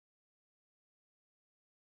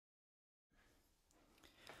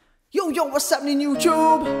Yo, what's happening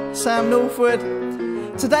YouTube? Sam Northwood.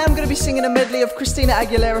 Today I'm going to be singing a medley of Christina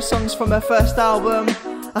Aguilera songs from her first album.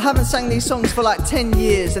 I haven't sang these songs for like 10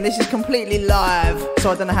 years and this is completely live,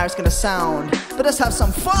 so I don't know how it's going to sound. But let's have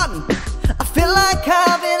some fun! I feel like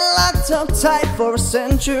I've been locked up tight for a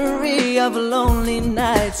century of lonely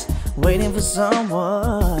nights, waiting for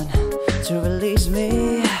someone to release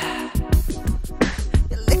me.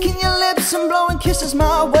 You're licking your lips and blowing kisses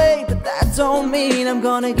my way, but that don't mean I'm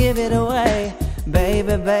gonna give it away.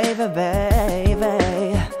 Baby, baby,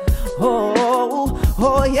 baby.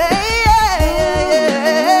 Oh, yeah, yeah,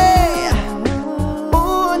 yeah.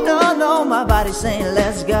 Oh, no, my body's saying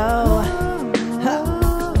let's go.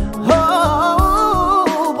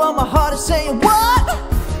 Oh, but my heart is saying what?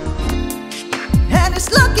 And it's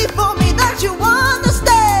lucky for me that you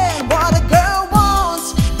understand what a girl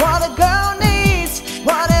wants, what a girl needs,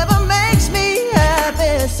 whatever makes me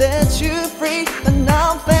happy sets you free. And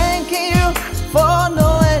I'm thanking you for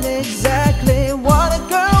knowing exactly what a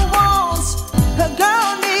girl wants, a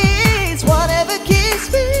girl needs, whatever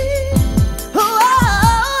keeps me. Oh,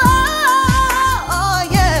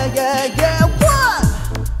 yeah.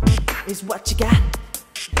 What is what you got,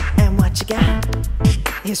 and what you got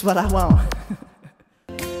is what I want.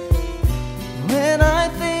 When I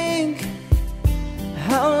think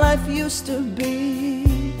how life used to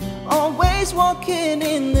be, always walking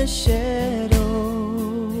in the shadows,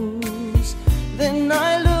 then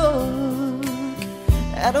I look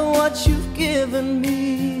at what you've given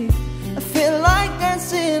me. I feel like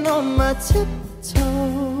dancing on my tiptoes.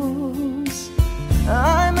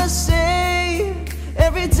 I must say,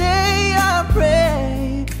 every day I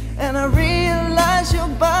pray and I realize you're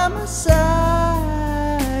by my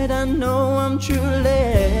side. I know I'm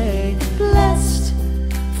truly blessed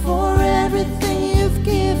for everything you've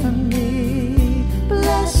given me,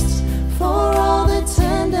 blessed for all the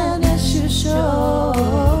tenderness you show.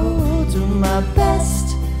 Do my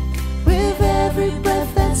best with every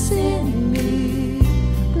breath that's in me,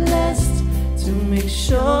 blessed to make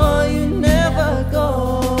sure you never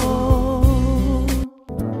go.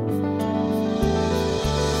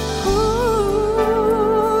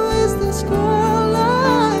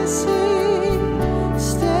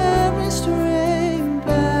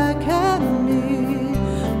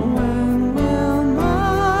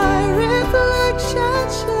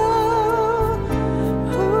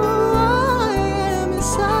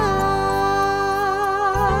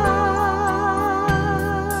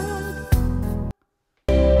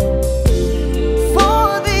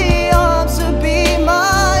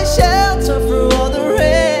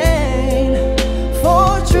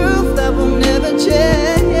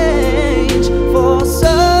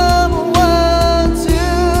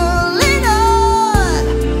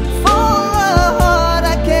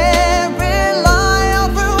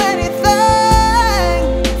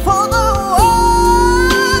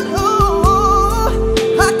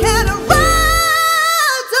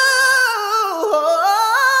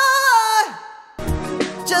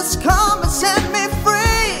 Just come and set me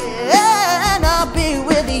free, and I'll be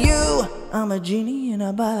with you. I'm a genie in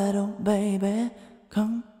a bottle, baby.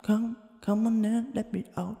 Come on now, let me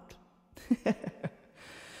out.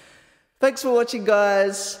 Thanks for watching,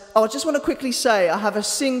 guys. Oh, I just want to quickly say I have a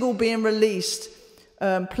single being released.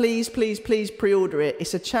 Please pre-order it.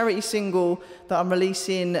 It's a charity single that I'm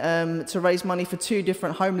releasing to raise money for 2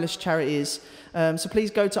 different homeless charities. So please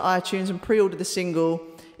go to iTunes and pre-order the single.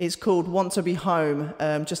 It's called Want to Be Home.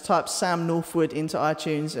 Just type Sam Northwood into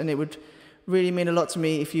iTunes and it would really mean a lot to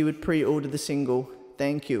me if you would pre-order the single.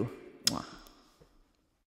 Thank you.